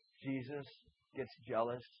never Jesus gets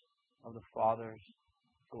jealous of the Father's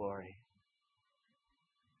glory?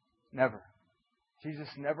 Never. Jesus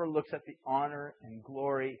never looks at the honor and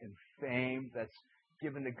glory and fame that's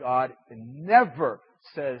given to God and never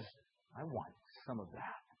says, I want some of that.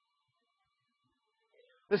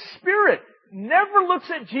 The Spirit never looks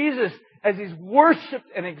at Jesus as He's worshipped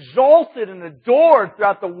and exalted and adored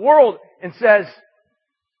throughout the world and says,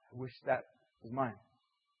 I wish that was mine.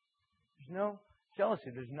 There's no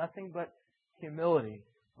jealousy. There's nothing but humility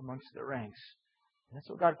amongst their ranks. And that's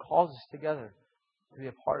what God calls us together to be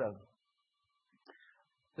a part of.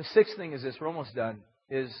 The sixth thing is this, we're almost done,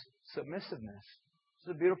 is submissiveness. This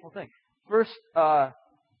is a beautiful thing. First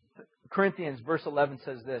Corinthians, verse 11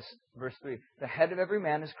 says this, verse 3, the head of every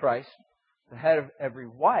man is Christ, the head of every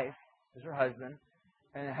wife is her husband,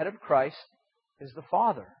 and the head of Christ is the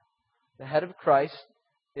Father. The head of Christ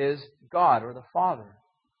is God, or the Father.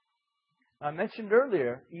 Now, I mentioned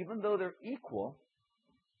earlier, even though they're equal,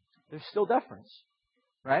 there's still difference,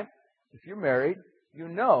 right? If you're married, you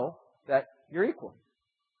know that you're equal,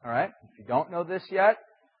 all right? If you don't know this yet,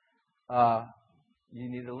 you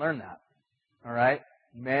need to learn that, all right?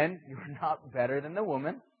 Men, you're not better than the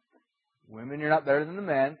woman. Women, you're not better than the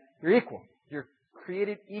men. You're equal. You're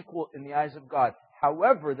created equal in the eyes of God.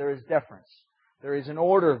 However, there is difference. There is an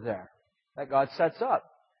order there that God sets up.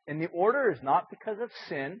 And the order is not because of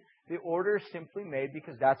sin. The order is simply made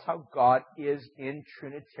because that's how God is in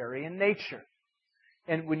Trinitarian nature.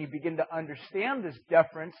 And when you begin to understand this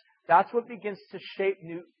difference, that's what begins to shape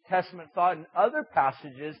New Testament thought in other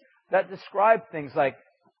passages that describe things like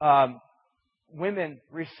women,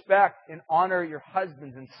 respect and honor your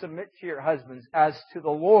husbands and submit to your husbands as to the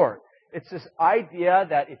Lord. It's this idea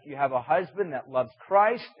that if you have a husband that loves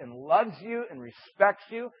Christ and loves you and respects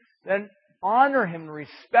you, then honor him and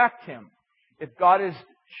respect him. If God has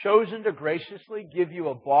chosen to graciously give you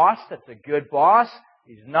a boss that's a good boss,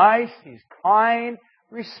 he's nice, he's kind,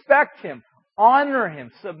 respect him, honor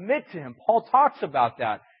him, submit to him. Paul talks about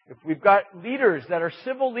that. If we've got leaders that are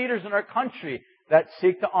civil leaders in our country that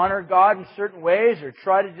seek to honor God in certain ways or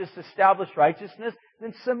try to just establish righteousness,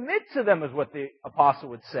 then submit to them is what the apostle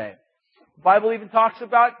would say. The Bible even talks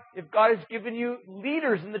about if God has given you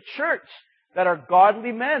leaders in the church that are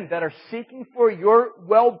godly men, that are seeking for your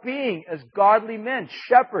well-being as godly men,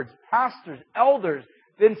 shepherds, pastors, elders,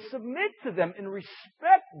 then submit to them and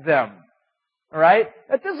respect them. All right?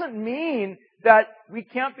 That doesn't mean that we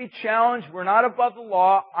can't be challenged. We're not above the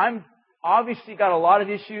law. I'm obviously got a lot of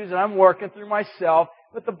issues that I'm working through myself.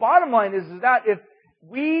 But the bottom line is that if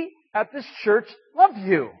we at this church love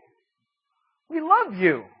you, we love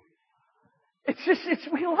you.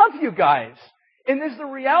 We love you guys. And there's the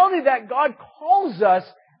reality that God calls us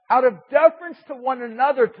out of deference to one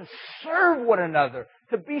another, to serve one another,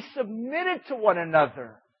 to be submitted to one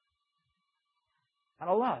another. Out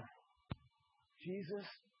of love. Jesus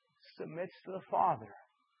submits to the Father.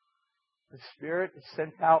 The Spirit is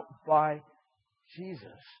sent out by Jesus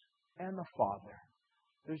and the Father.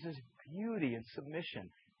 There's this beauty in submission.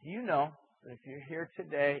 Do you know that if you're here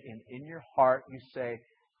today and in your heart you say,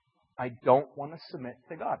 I don't want to submit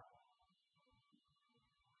to God.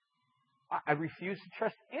 I refuse to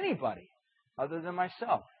trust anybody other than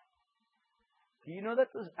myself. Do you know that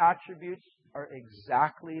those attributes are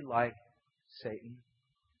exactly like Satan?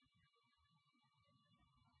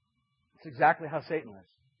 It's exactly how Satan lives.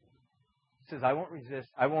 He says, I won't resist.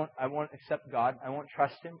 I won't accept God. I won't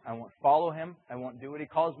trust Him. I won't follow Him. I won't do what He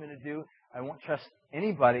calls me to do. I won't trust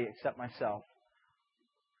anybody except myself.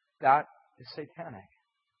 That is satanic.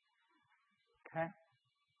 Okay?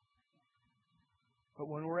 But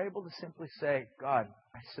when we're able to simply say, God,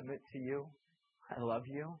 I submit to you. I love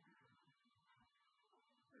you.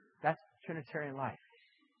 That's Trinitarian life.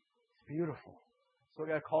 It's beautiful. That's what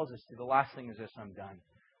God calls us to. The last thing is this. I'm done.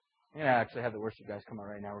 I'm going to actually have the worship guys come out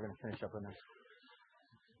right now. We're going to finish up on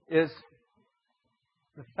this. Is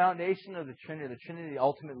the foundation of the Trinity. The Trinity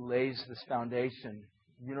ultimately lays this foundation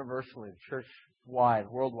universally, church-wide,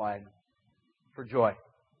 worldwide, for joy.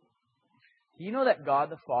 Do you know that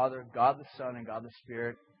God the Father, God the Son, and God the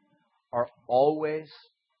Spirit are always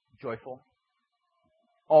joyful?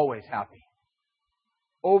 Always happy.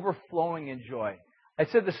 Overflowing in joy. I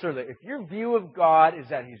said this earlier. If your view of God is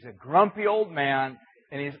that He's a grumpy old man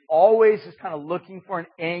and He's always just kind of looking for an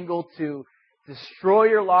angle to destroy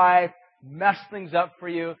your life, mess things up for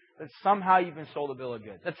you, that somehow you've been sold a bill of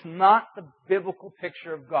goods. That's not the biblical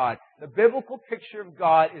picture of God. The biblical picture of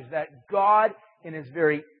God is that God, in His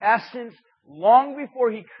very essence, long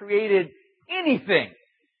before He created anything,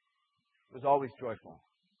 was always joyful.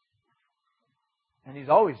 And He's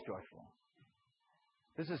always joyful.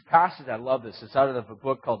 This is passage, I love this. It's out of a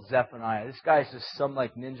book called Zephaniah. This guy's just some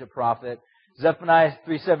like ninja prophet. Zephaniah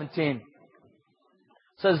 3:17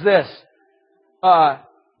 says this, the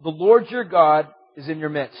Lord your God is in your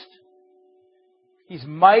midst. He's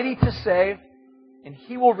mighty to save, and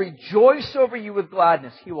He will rejoice over you with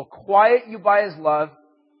gladness. He will quiet you by His love.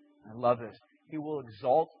 I love this. He will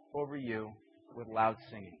exalt over you with loud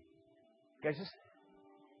singing. Guys, just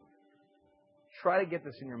try to get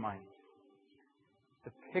this in your mind.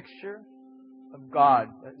 The picture of God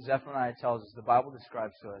that Zephaniah tells us, the Bible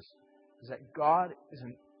describes to us, is that God is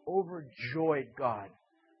an overjoyed God.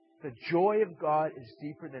 The joy of God is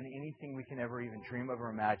deeper than anything we can ever even dream of or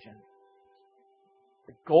imagine.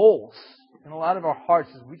 The goals in a lot of our hearts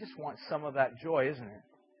is we just want some of that joy, isn't it?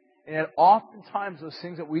 And yet oftentimes those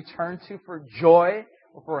things that we turn to for joy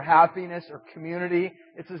or for happiness or community,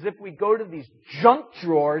 it's as if we go to these junk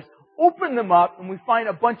drawers, open them up, and we find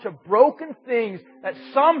a bunch of broken things that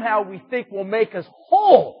somehow we think will make us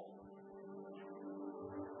whole.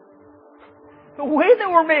 The way that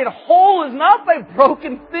we're made whole is not by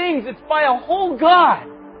broken things, it's by a whole God.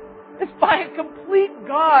 It's by a complete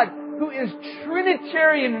God who is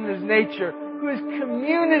Trinitarian in His nature, who is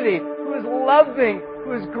community, who is loving,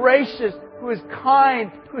 who is gracious, who is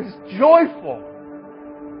kind, who is joyful.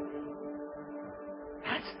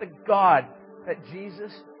 That's the God that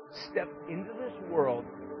Jesus stepped into this world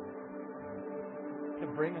to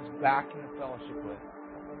bring us back into fellowship with.